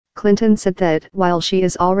Clinton said that while she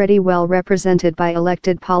is already well represented by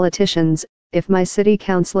elected politicians, if my city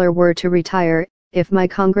councillor were to retire, if my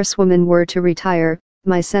congresswoman were to retire,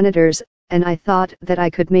 my senators, and I thought that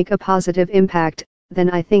I could make a positive impact,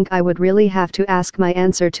 then I think I would really have to ask my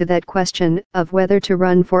answer to that question of whether to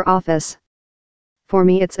run for office. For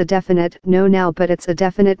me it's a definite no now, but it's a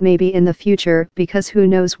definite maybe in the future, because who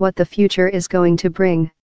knows what the future is going to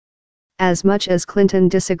bring. As much as Clinton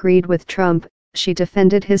disagreed with Trump, she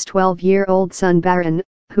defended his 12-year-old son Barron,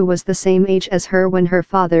 who was the same age as her when her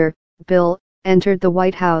father, Bill, entered the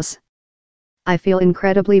White House. I feel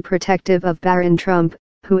incredibly protective of Barron Trump,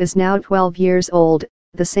 who is now 12 years old,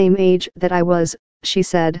 the same age that I was, she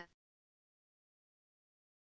said.